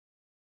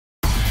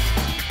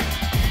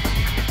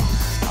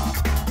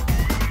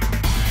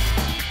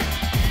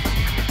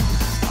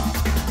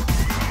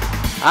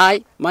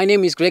Hi, my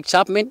name is Greg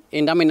Chapman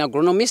and I'm an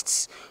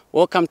agronomist.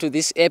 Welcome to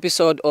this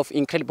episode of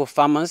Incredible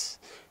Farmers.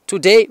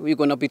 Today we're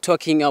going to be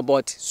talking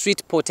about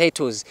sweet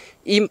potatoes,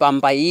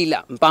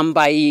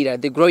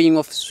 Mbambaila, the growing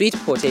of sweet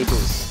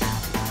potatoes.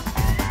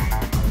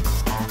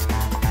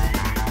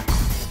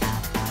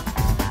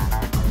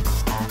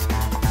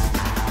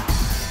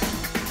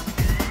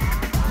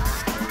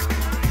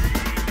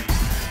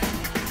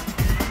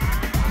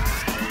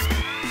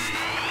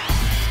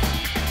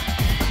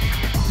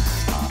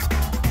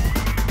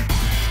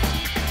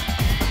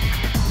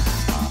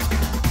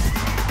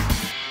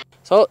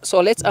 So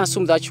let's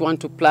assume that you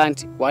want to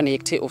plant 1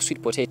 hectare of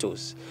sweet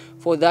potatoes.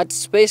 For that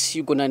space,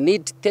 you're gonna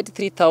need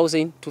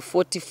 33,000 to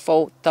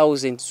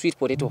 44,000 sweet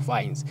potato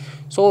vines.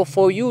 So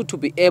for you to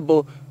be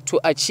able to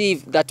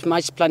achieve that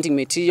much planting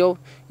material,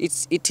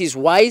 it is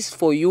wise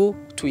for you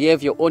to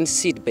have your own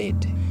seed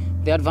bed.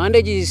 The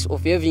advantages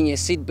of having a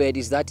seed bed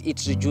is that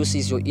it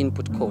reduces your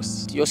input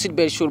costs. Your seed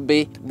bed should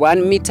be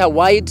 1 meter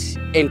wide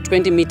and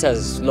 20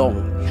 meters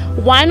long.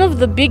 One of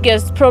the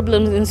biggest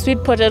problems in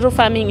sweet potato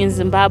farming in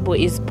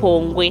Zimbabwe is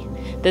pongwe,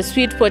 the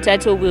sweet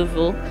potato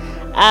weevil.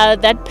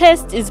 That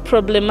pest is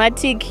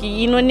problematic,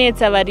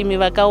 inonetsa varimi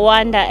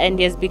vakawanda, and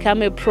has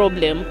become a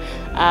problem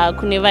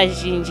kune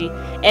vazhinji.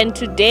 And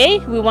today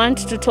we want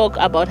to talk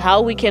about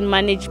how we can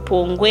manage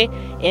pongwe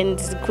and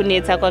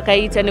kunetsa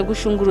kwakaita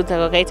nekushungurudza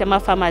kwakaita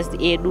mafarmers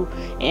edu,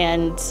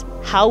 and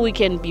how we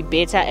can be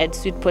better at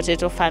sweet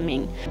potato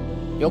farming.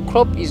 Your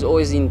crop is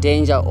always in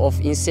danger of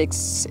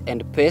insects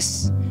and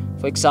pests.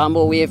 For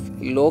example, we have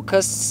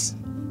locusts,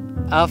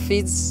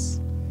 aphids,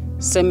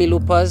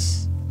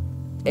 semi-loopers,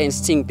 and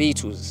sting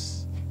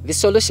beetles. The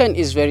solution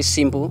is very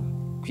simple.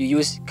 You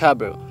use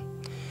carbaryl.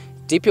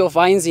 Dip your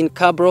vines in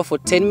carbaryl for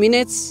 10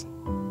 minutes,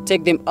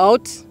 take them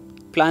out,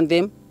 plant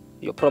them,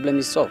 your problem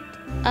is solved.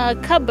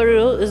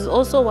 Carbaryl is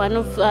also one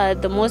of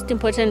the most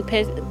important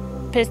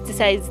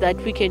pesticides that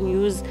we can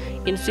use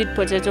in sweet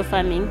potato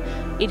farming.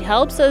 It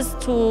helps us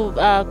to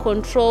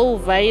control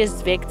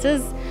various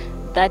vectors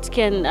that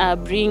can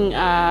bring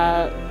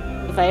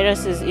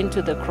viruses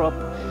into the crop.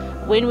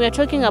 When we are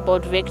talking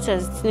about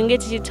vectors, tinenge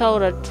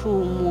tichitaura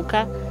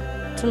tumhuka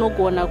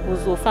tunogona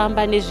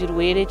kuzofamba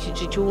nezvirwere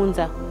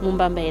chichiunza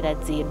mumbambaira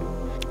dzedu.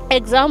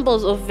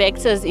 Examples of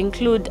vectors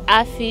include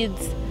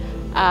aphids,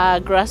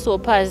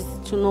 grasshoppers,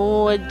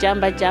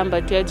 jamba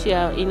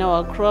tuya in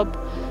our crop,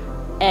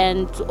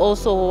 and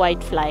also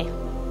whitefly.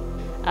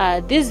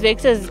 These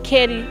vectors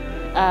carry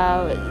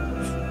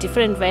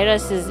different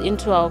viruses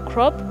into our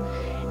crop,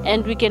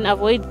 and we can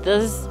avoid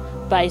this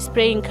by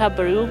spraying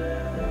carbaryl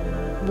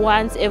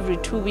once every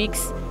 2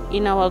 weeks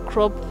in our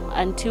crop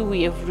until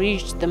we have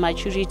reached the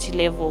maturity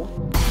level.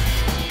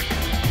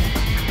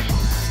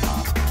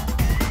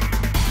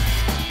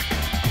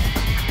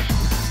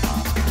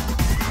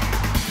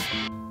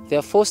 There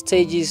are 4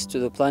 stages to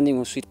the planting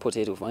of sweet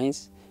potato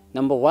vines.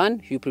 Number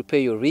 1, you prepare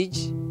your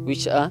ridge,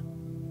 which are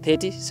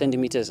 30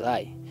 centimeters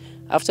high.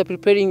 After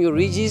preparing your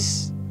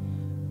ridges,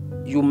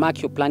 you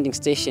mark your planting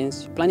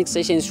stations. Planting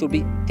stations should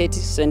be 30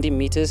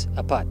 centimeters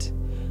apart.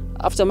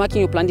 After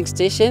marking your planting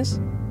stations,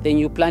 then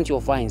you plant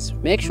your vines.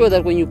 Make sure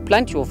that when you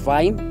plant your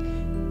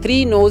vine,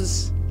 3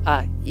 nodes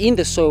are in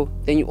the soil,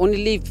 then you only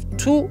leave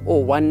 2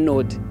 or 1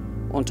 node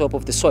on top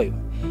of the soil.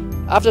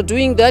 After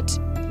doing that,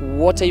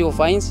 water your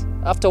vines.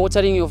 After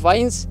watering your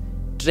vines,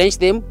 drench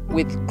them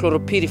with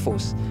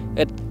chloropyrifos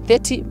at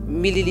 30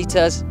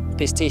 milliliters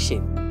per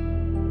station.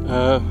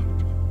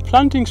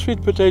 Planting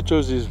sweet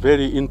potatoes is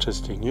very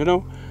interesting,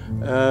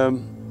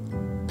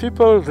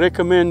 People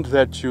recommend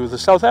that the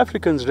South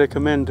Africans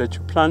recommend that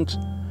you plant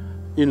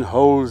in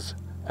holes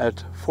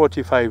at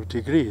 45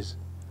 degrees.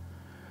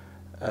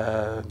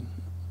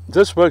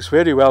 This works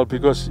very well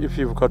because if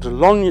you've got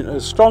a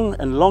strong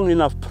and long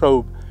enough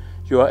probe,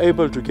 you are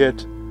able to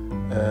get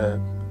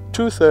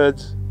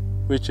 2/3,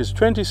 which is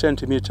 20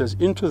 centimeters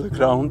into the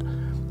ground,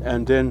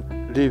 and then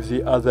leave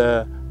the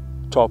other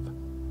top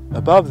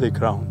above the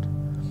ground.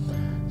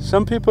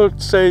 Some people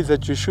say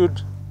that you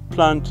should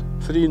plant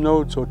 3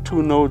 nodes or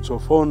 2 nodes or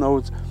 4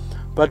 nodes,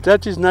 but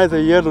that is neither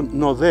here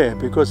nor there,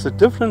 because the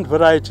different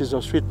varieties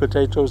of sweet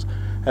potatoes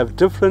have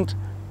different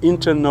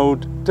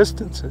internode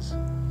distances.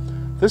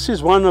 This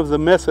is one of the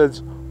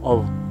methods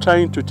of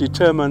trying to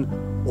determine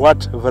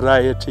what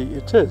variety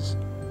it is.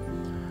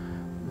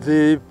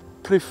 The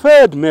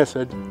preferred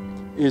method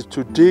is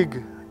to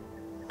dig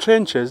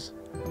trenches,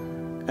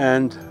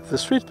 and the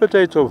sweet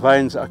potato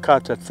vines are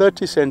cut at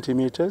 30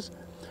 centimeters.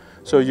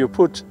 So you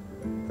put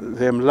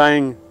them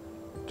lying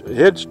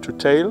head to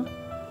tail,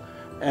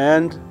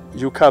 and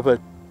you cover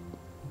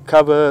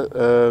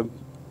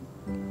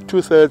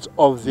 2/3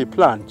 of the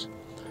plant.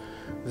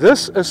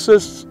 This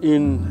assists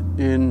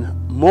in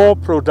more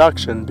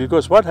production,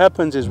 because what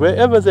happens is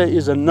wherever there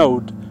is a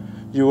node,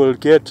 you will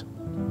get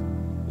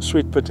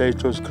sweet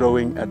potatoes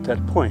growing at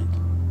that point.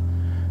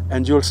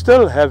 And you'll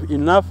still have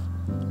enough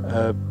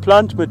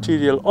plant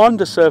material on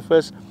the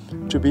surface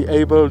to be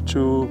able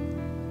to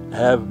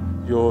have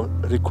your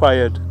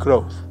required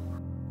growth.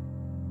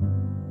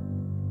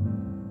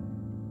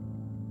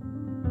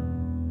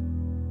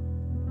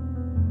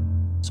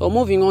 So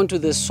moving on to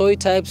the soil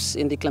types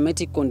and the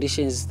climatic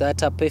conditions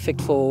that are perfect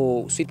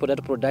for sweet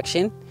potato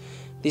production.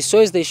 The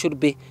soils, they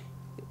should be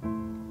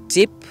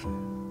deep,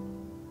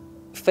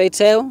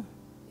 fertile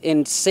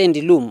and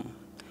sandy loam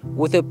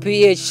with a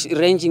pH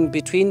ranging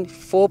between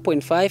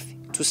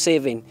 4.5 to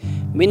 7,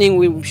 meaning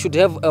we should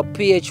have a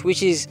pH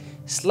which is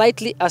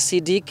slightly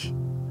acidic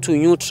to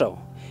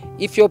neutral.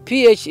 If your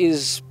pH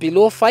is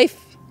below 5,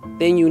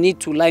 then you need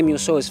to lime your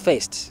soils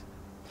first.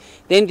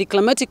 Then the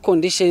climatic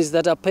conditions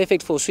that are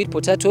perfect for sweet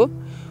potato,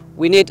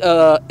 we need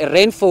a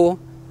rainfall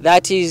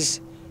that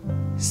is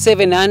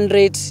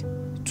 700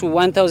 to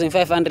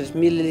 1,500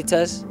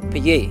 milliliters per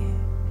year.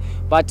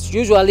 But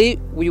usually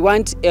we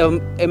want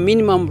a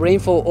minimum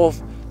rainfall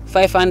of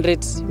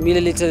 500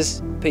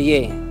 milliliters per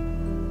year.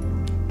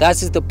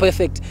 That is the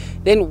perfect.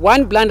 Then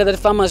one blunder that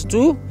farmers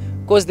do,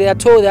 because they are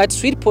told that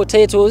sweet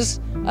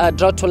potatoes are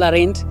drought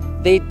tolerant,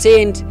 they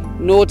tend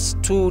not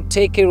to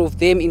take care of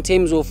them in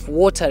terms of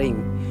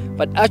watering.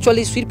 But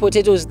actually sweet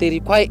potatoes, they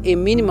require a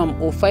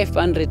minimum of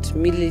 500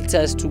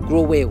 milliliters to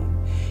grow well.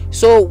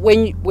 So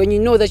when you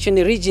know that you're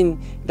in a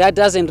region that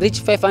doesn't reach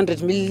 500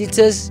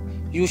 milliliters,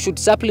 you should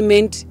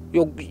supplement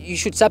your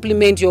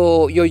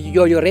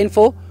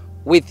rainfall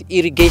with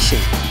irrigation.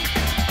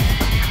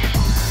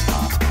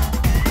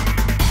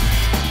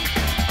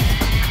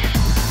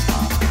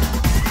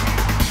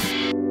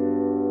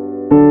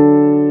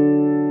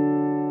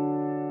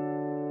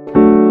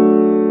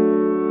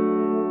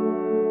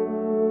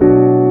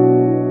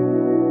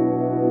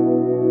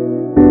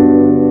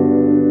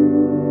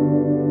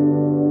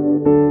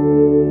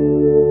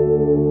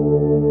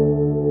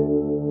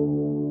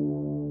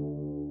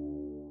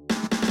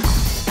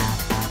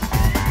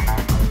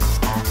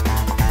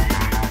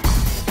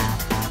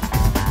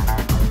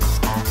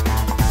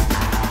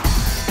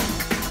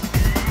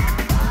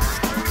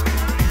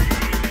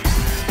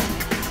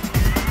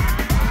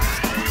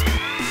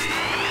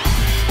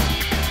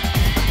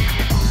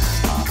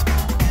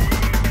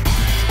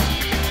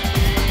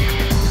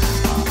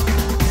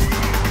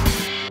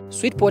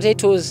 Sweet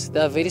potatoes, they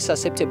are very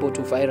susceptible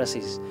to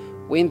viruses.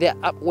 When they're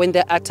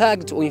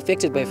attacked or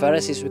infected by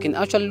viruses, we can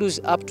actually lose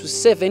up to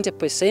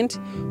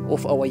 70%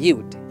 of our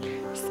yield.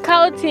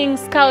 Scouting.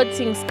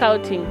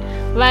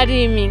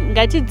 Varimi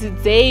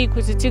ngatidzidzei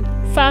kuti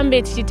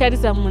tifambe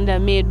tichitarisa munda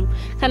medu.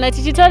 Kana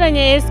tichitaura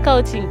nyaya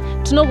yescouting,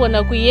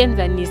 tinogona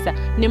kuienzanisa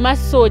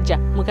nemasoja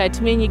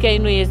mukati menyika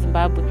ino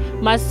yeZimbabwe.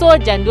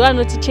 Masoja ndiwo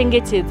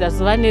anotichengetedza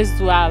zuva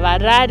nezuva.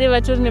 Varare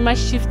vatori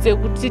nemashifts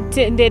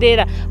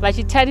ekutitenderera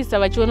vachitarisa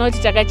vachiona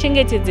kuti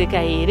takachengetedzeka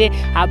here,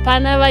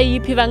 hapana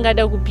vaipi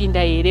vangada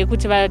kupinda here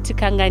kuti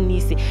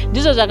vatikanganise.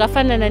 Ndizvo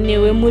zvakafanana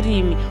newe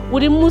murimi,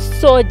 uri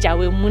musoja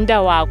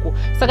wemunda wako.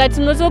 Saka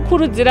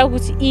tinotokurudzira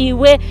kuti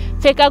iwe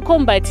pfeka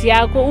kombati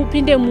yako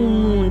upinde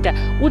mumunda,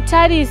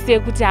 utarise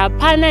kuti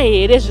hapana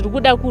here zviri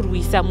kuda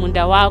kurwisa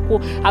munda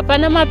wako,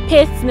 hapana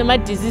mapests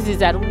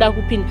nemadiseases ari kuda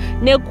kupinda,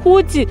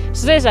 nekuti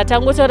zviro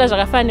zvatangotaura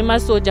zvakafanana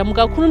nemasoja,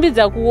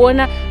 mukakurumbidza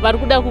kuona vari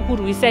kuda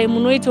kukurwisai,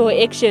 munoitawo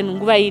action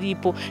nguva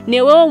iripo.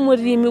 Newewo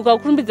murimi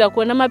ukakurumbidza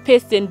kuona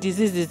mapests and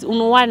diseases,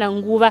 unowana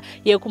nguva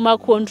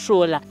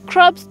yekumacontroller.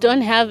 Crops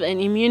don't have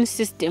an immune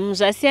system.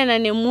 Zvasiyana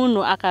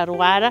nemunhu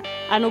akarwara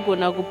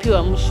anogona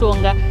kupiwa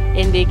mushonga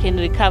and they can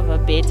recover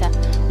better.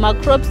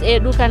 Macrops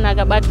edu kana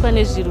akabatwa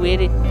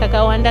nezvirwere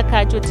kakawanda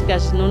kacho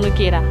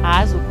tikazvinonokera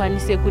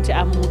haazokwanise kuti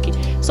amuke.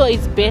 So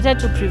it's better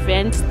to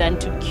prevent than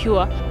to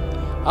cure.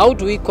 How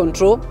do we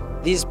control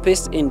these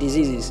pests and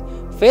diseases?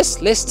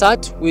 First, let's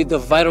start with the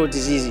viral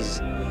diseases.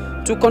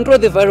 To control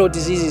the viral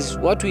diseases,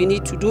 what we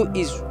need to do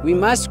is we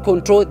must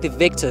control the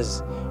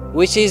vectors,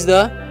 which is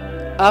the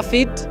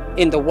aphid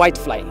and the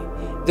whitefly.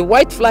 The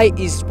whitefly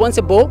is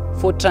responsible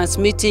for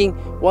transmitting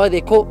what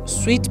they call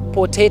sweet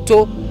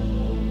potato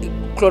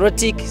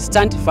chlorotic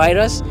stunt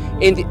virus,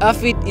 and the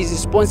aphid is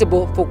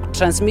responsible for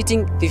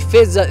transmitting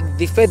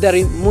the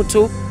feathery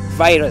mottle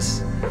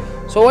virus.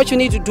 So what you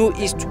need to do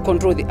is to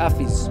control the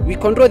aphids. We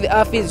control the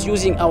aphids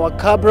using our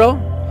Cabral,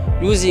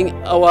 using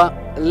our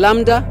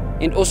Lambda,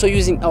 and also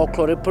using our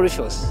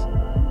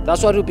chlorpyrifos.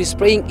 That's what we'll be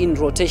spraying in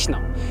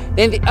rotational.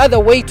 Then the other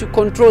way to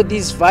control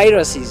these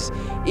viruses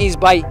is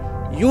by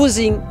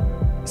using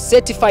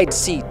certified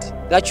seed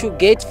that you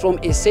get from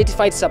a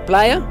certified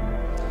supplier,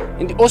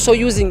 and also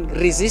using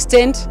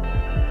resistant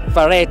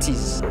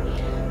varieties.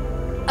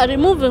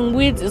 Removing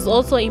weeds is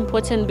also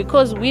important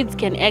because weeds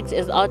can act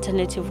as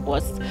alternative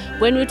hosts.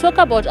 When we talk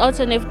about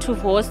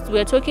alternative hosts, we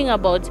are talking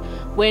about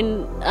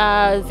when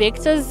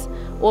vectors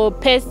or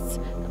pests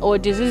or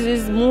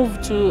diseases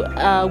move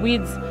to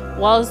weeds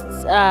whilst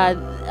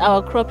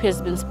our crop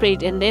has been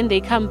sprayed, and then they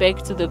come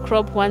back to the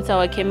crop once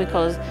our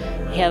chemicals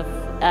have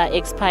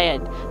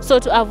expired. So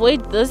to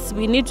avoid this,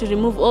 we need to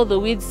remove all the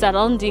weeds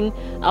surrounding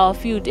our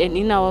field and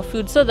in our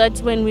field, so that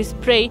when we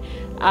spray,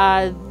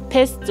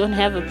 pests don't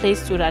have a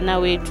place to run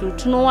away to.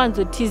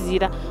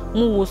 Tinowanzotizira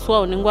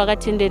muhuswa unenge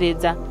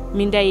wakatenderedza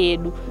minda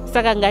yedu.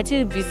 Saka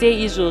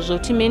ngatibvise izvozvo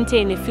ti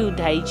maintain field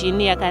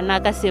hygiene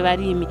yakanaka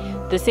sevarimi,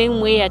 the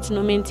same way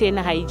atino maintain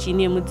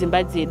hygiene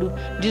mudzimba dzedu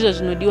ndizvo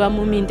zvinodiwa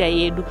muminda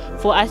yedu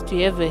for us to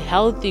have a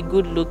healthy,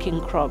 good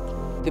looking crop.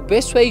 The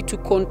best way to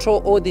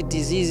control all the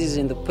diseases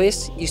and the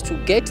pests is to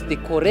get the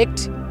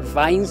correct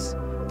vines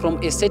from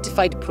a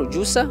certified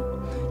producer.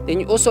 Then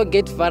you also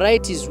get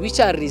varieties which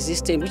are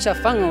resistant, which are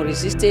fungal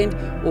resistant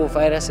or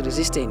virus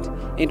resistant,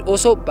 and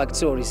also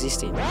bacterial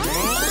resistant.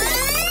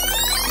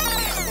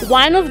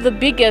 One of the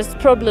biggest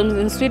problems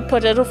in sweet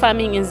potato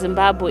farming in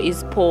Zimbabwe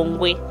is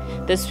pongwe,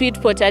 the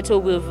sweet potato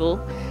weevil.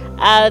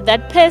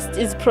 That pest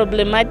is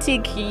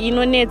problematic,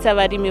 inonetsa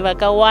varimi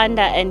vakawanda,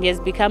 and has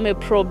become a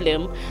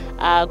problem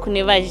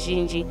kune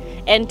vazhinji.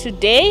 And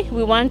today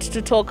we want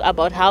to talk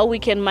about how we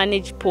can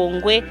manage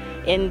pongwe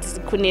and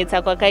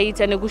kunetsa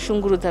kwakaita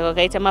nekushungurudza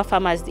kwakaita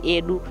mafarmers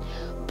edu.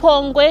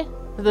 Pongwe,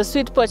 the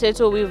sweet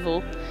potato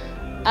weevil,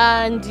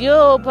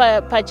 ndiyo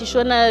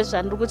pachishona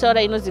zvandiri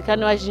kutaura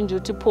inozikanwa vazhinji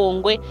kuti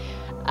pongwe.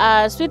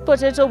 Sweet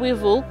potato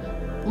weevil,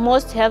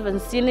 most haven't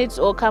seen it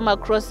or come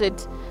across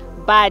it,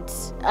 but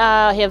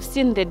have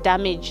seen the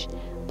damage.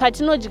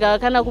 Patinodya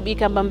kana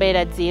kubika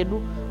mbambaira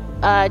dzedu,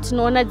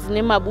 tinoona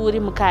dzine maburi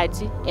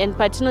mukati, and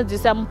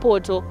patinodzisa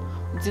mupoto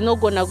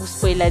dzinogona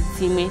kuspoila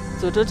dzimwe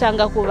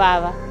dzototanga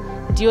kuvava.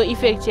 Ndiyo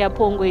effect ya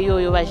pongwe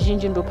iyoyo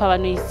vazhinji ndo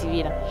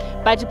pavanoizivira.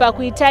 But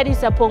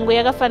pakuitarisa pongwe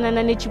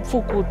yakafanana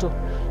nechipfukuto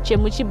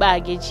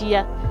chemuchibage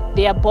chiya.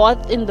 They are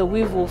both in the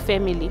weevil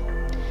family.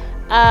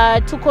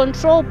 To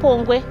control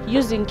pongwe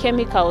using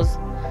chemicals,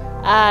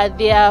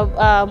 there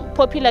are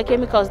popular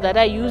chemicals that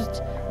are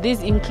used.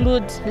 These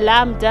include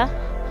lambda,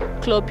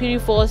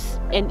 chlorpyrifos,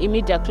 and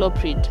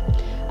imidacloprid.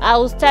 I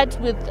will start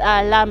with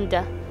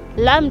lambda.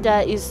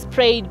 Lambda is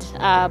sprayed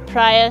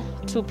prior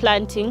to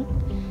planting.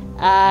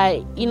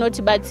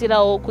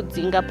 Inotibatsirawo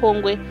kudzinga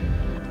pongwe.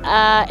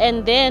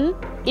 And then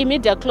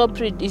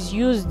imidacloprid is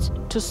used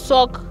to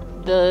soak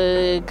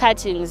the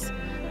cuttings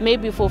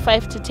maybe for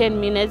 5 to 10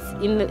 minutes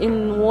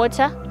in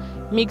water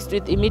mixed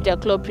with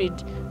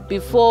imidacloprid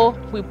before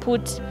we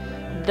put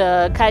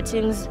the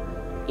cuttings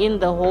in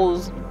the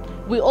holes.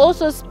 We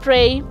also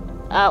spray,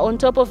 on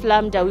top of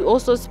lambda, we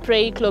also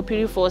spray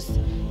chlorpyrifos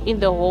in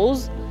the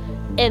holes,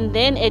 and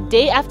then a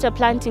day after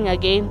planting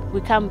again,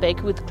 we come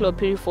back with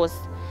chlorpyrifos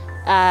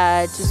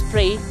to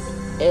spray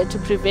to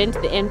prevent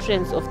the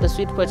entrance of the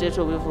sweet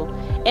potato weevil.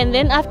 And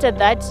then after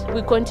that,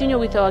 we continue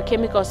with our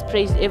chemical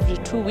sprays every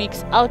 2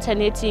 weeks,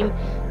 alternating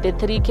the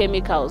 3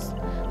 chemicals.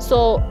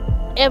 So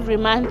every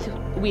month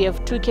we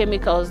have 2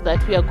 chemicals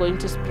that we are going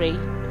to spray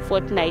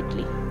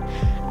fortnightly.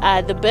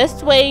 The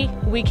best way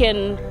we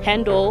can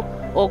handle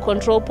or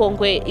control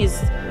pongwe is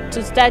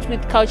to start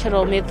with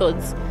cultural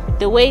methods.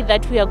 The way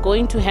that we are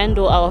going to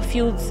handle our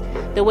fields,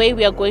 the way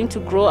we are going to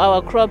grow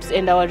our crops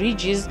and our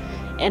ridges,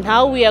 and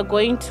how we are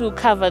going to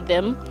cover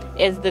them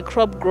as the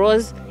crop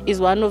grows is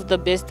one of the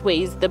best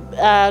ways.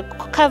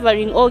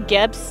 Covering all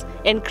gaps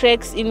and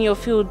cracks in your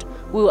field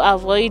will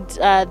avoid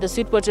the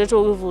sweet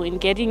potato weevil in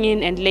getting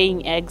in and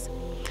laying eggs.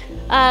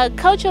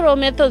 Cultural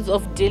methods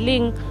of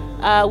dealing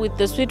with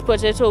the sweet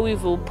potato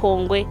weevil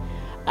pongwe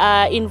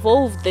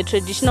involve the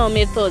traditional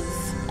methods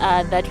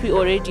that we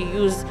already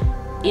use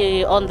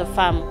on the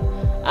farm.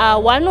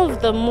 One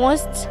of the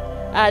most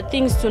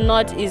things to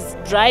note is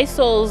dry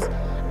soils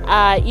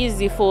are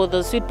easy for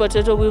the sweet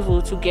potato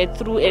weevil to get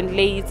through and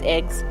lay its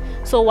eggs.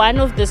 So one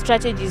of the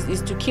strategies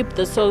is to keep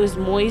the soils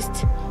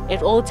moist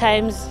at all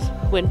times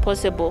when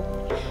possible.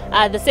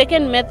 The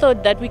second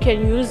method that we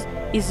can use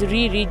is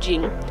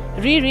re-ridging.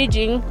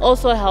 Re-ridging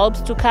also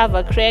helps to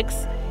cover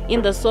cracks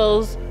in the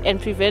soils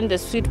and prevent the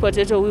sweet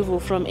potato weevil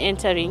from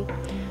entering.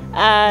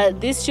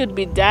 This should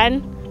be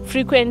done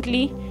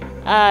frequently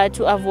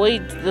to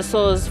avoid the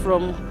soils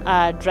from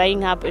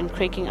drying up and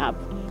cracking up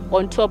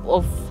on top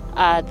of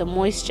the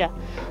moisture.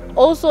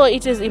 Also,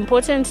 it is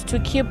important to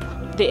keep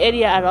the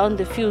area around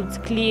the fields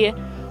clear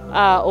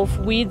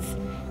of weeds.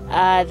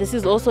 This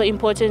is also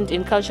important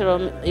in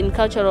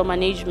cultural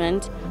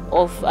management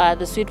of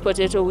the sweet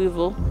potato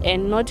weevil,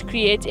 and not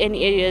create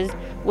any areas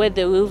where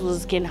the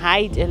weevils can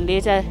hide and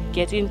later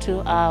get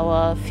into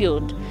our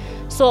field.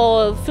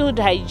 So field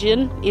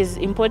hygiene is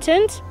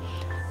important.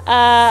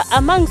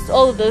 Amongst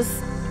all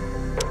this,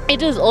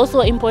 it is also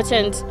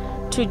important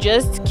to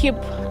just keep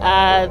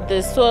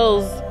the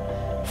soils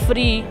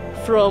free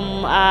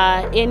from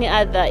any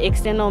other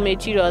external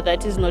material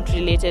that is not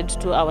related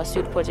to our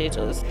sweet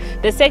potatoes.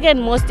 The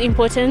second most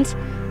important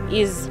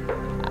is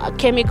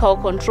chemical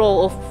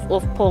control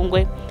of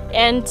pongwe,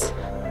 and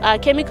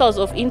chemicals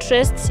of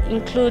interest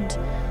include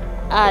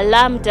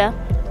lambda,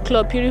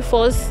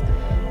 chlorpyrifos,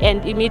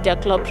 and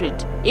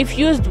imidacloprid. If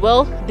used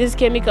well, these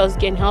chemicals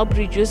can help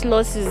reduce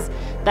losses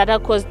that are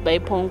caused by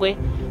pongwe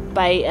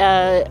by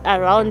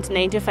around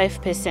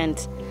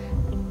 95%.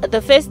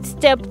 The first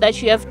step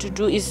that you have to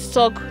do is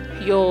soak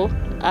your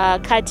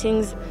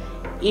cuttings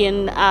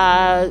in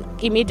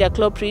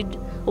imidacloprid.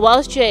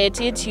 Whilst you're at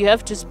it, you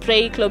have to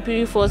spray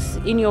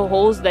chlorpyrifos in your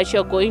holes that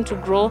you're going to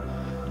grow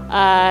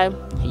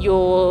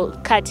your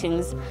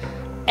cuttings.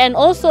 And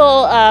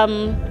also,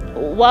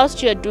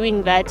 whilst you're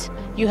doing that,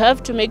 you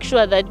have to make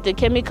sure that the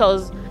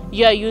chemicals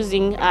you are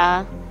using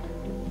are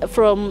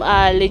from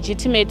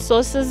legitimate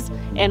sources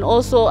and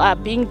also are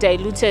being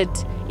diluted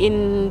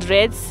in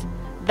rates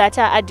that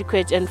are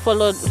adequate and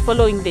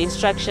following the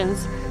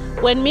instructions.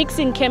 When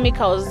mixing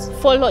chemicals,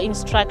 follow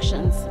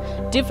instructions.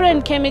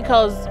 Different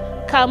chemicals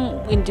come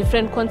in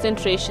different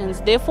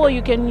concentrations. Therefore,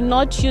 you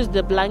cannot use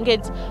the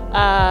blanket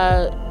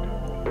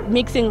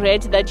mixing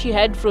rate that you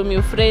had from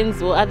your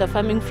friends or other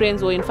farming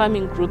friends or in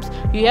farming groups.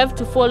 You have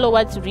to follow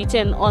what's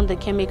written on the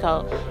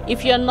chemical.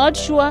 If you're not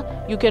sure,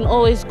 you can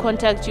always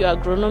contact your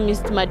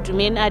agronomist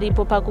Madumen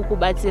aripo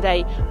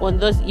pakukubatsirai on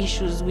those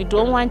issues. We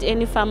don't want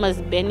any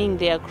farmers burning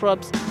their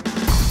crops.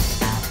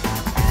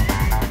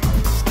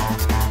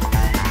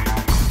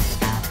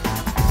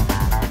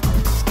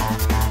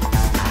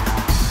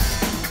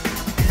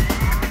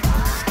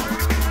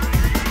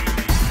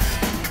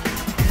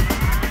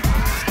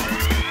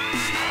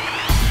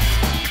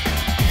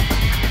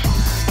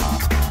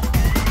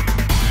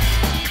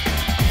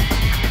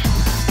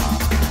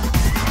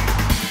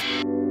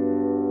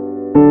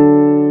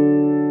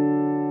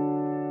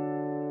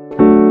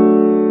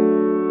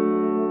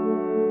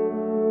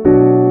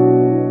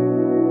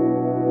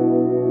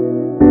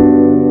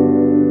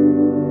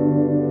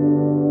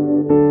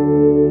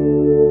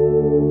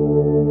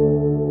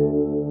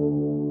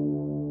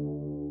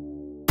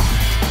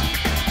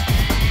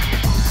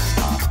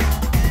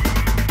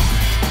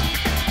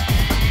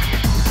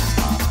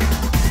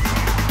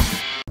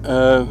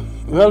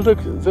 Well,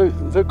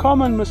 the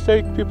common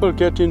mistake people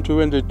get into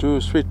when they do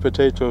sweet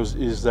potatoes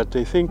is that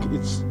they think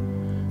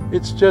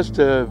it's just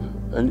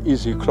an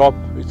easy crop.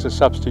 It's a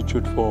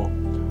substitute for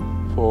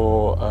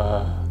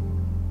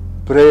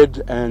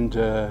bread and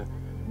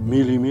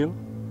mealie meal,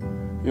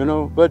 you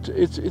know. But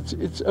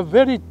it's a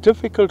very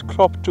difficult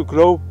crop to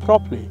grow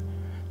properly,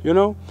 you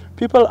know.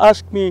 People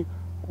ask me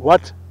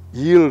what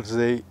yields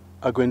they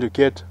are going to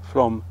get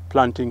from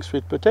planting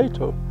sweet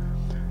potato,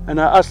 and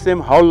I ask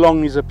them how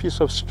long is a piece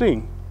of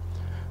string.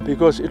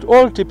 Because it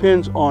all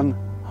depends on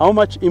how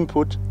much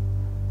input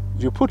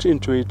you put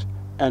into it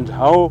and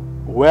how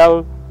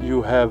well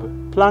you have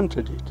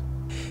planted it.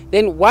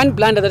 Then one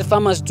blunder that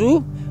farmers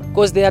do,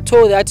 because they are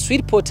told that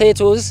sweet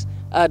potatoes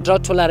are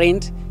drought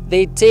tolerant,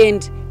 they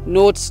tend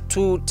not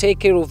to take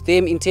care of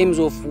them in terms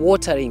of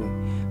watering.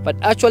 But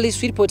actually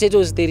sweet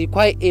potatoes, they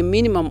require a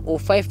minimum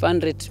of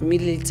 500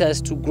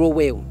 milliliters to grow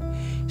well.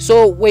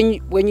 So when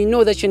you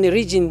know that you're in a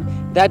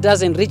region that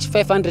doesn't reach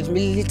 500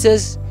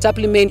 milliliters,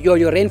 supplement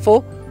your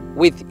rainfall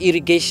with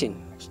irrigation.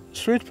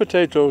 Sweet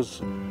potatoes,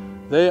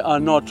 they are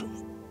not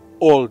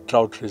all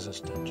drought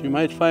resistant. You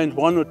might find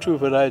one or two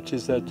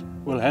varieties that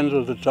will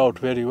handle the drought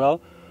very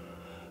well,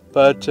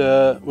 but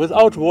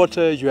without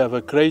water you have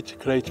a great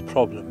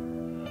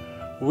problem.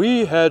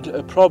 We had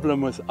a problem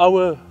with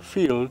our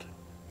field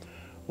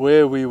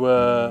where we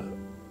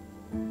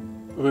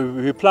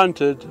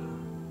planted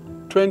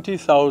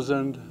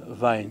 20,000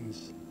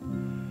 vines.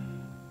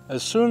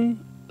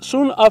 Soon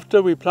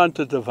after we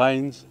planted the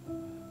vines,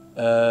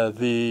 our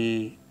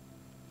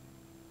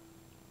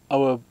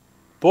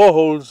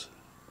boreholes,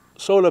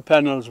 solar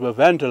panels were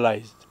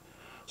vandalized.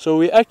 So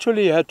we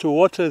actually had to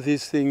water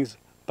these things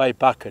by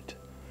bucket.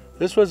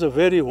 This was a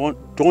very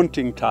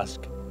daunting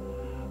task.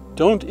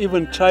 Don't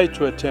even try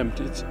to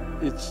attempt,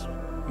 it's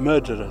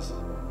murderous.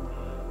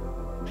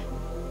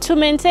 To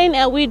maintain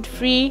a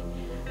weed-free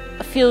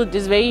field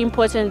is very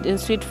important in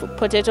sweet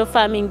potato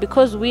farming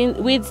because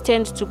weeds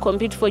tend to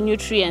compete for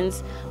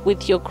nutrients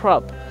with your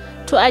crop.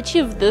 To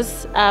achieve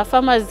this,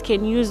 farmers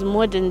can use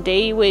modern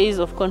day ways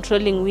of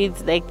controlling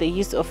weeds like the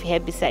use of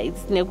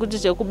herbicides. Nekuti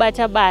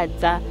zvekubata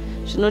badza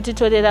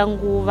zvinotitorera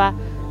nguva,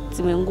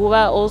 dzimwe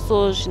nguva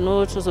also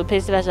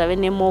zvinotozopedzisira zvave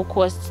ne-more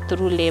cost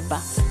through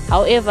labor.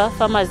 However,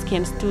 farmers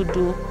can still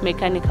do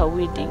mechanical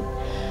weeding.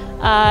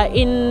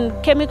 In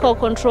chemical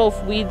control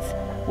of weeds,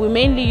 we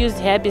mainly use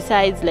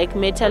herbicides like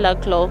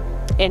metolachlor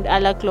and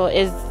alachlor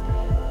as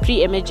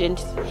pre-emergent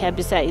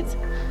herbicides.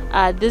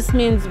 This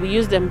means we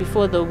use them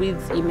before the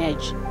weeds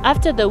emerge.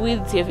 After the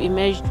weeds have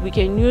emerged, we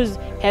can use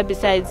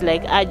herbicides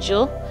like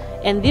Agil,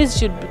 and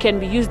these can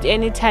be used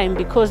anytime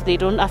because they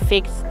don't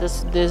affect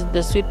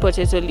the sweet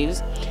potato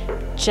leaves.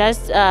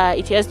 Just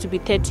it has to be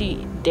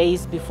 30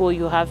 days before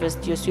you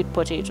harvest your sweet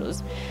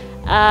potatoes.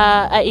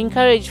 I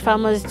encourage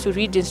farmers to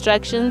read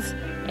instructions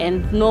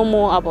and know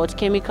more about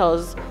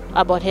chemicals,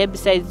 about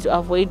herbicides to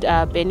avoid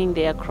burning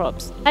their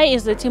crops. Why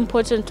is it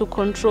important to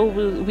control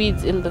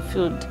weeds in the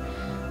field?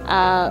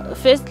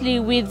 Firstly,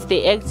 weeds,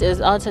 they act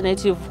as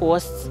alternative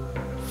hosts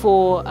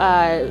for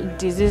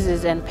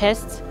diseases and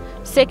pests.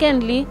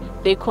 Secondly,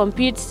 they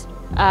compete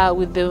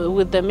with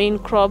the main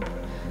crop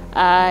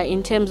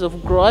in terms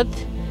of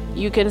growth.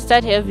 You can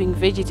start having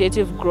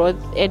vegetative growth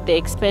at the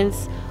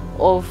expense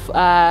of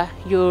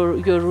your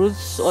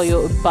roots or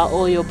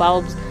your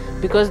bulbs,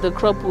 because the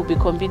crop will be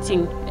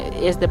competing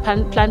as the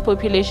plant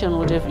population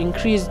would have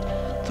increased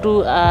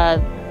through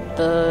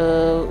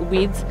the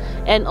weeds.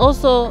 And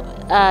also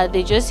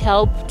they just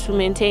help to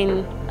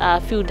maintain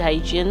field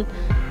hygiene.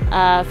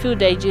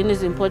 field hygiene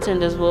is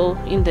important as well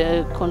in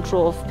the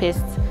control of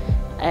pests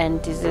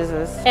and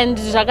diseases. And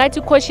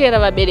zvakatikoshera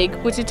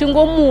vabereki kuti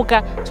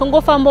tingomuka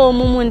tongofambawo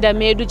mumunda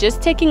medu.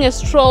 Just taking a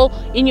stroll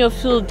in your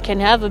field can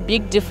have a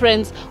big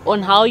difference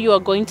on how you are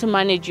going to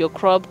manage your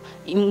crop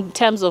in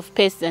terms of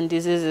pests and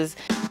diseases.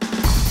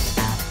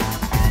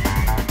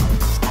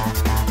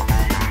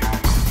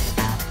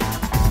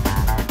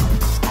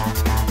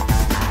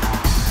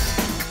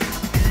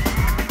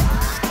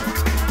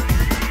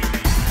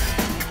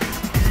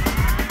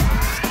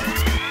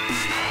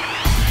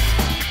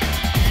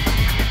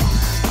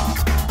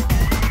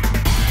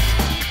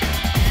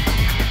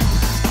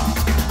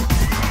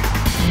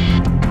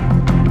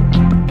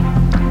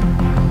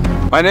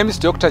 My name is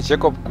Dr.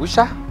 Jacob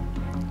Gusha.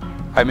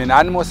 I'm an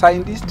animal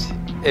scientist,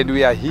 and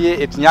we are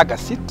here at Nyaga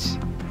Sit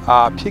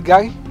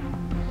Piggery,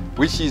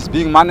 which is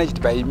being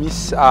managed by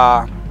Miss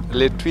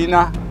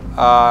Letwina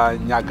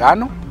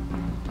Nyagano.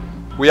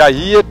 We are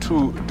here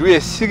to do a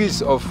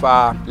series of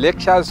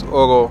lectures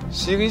or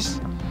series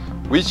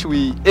which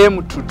we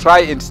aim to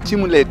try and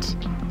stimulate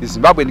the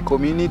Zimbabwean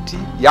community,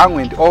 young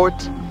and old,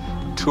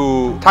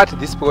 to start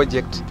this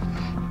project,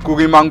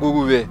 Kurima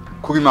Nguruve,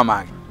 Kurima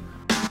Mari.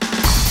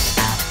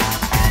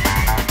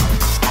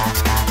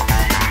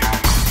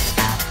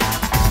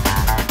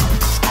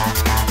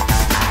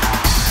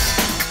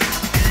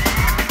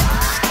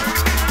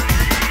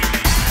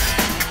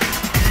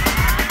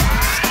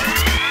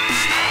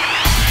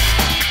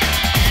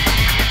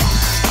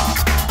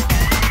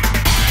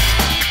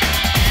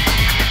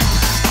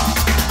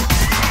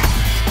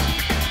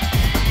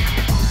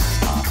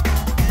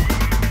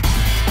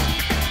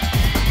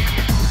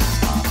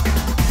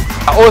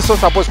 Also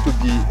supposed to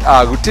be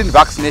routine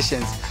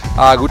vaccinations,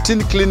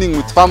 routine cleaning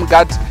with farm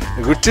guards,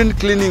 routine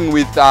cleaning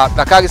with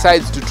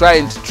bactericides to try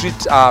and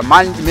treat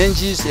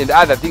manges and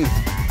other things.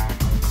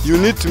 You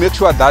need to make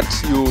sure that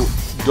you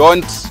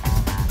don't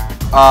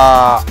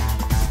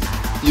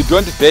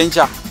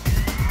venture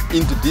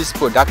into this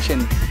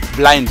production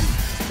blindly.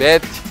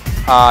 But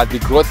the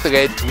growth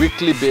rate,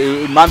 weekly,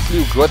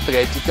 monthly growth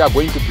rate, if you are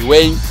going to be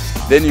weighing,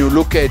 then you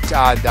look at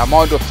the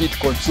amount of feed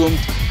consumed.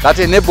 That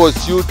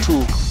enables you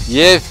to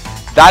have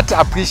that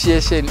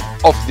appreciation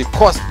of the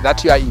cost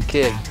that you are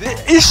incurring. The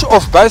issue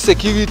of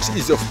biosecurity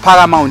is of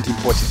paramount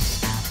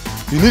importance.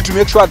 You need to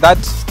make sure that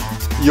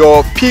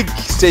your pig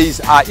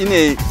stays in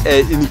a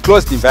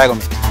closed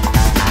environment.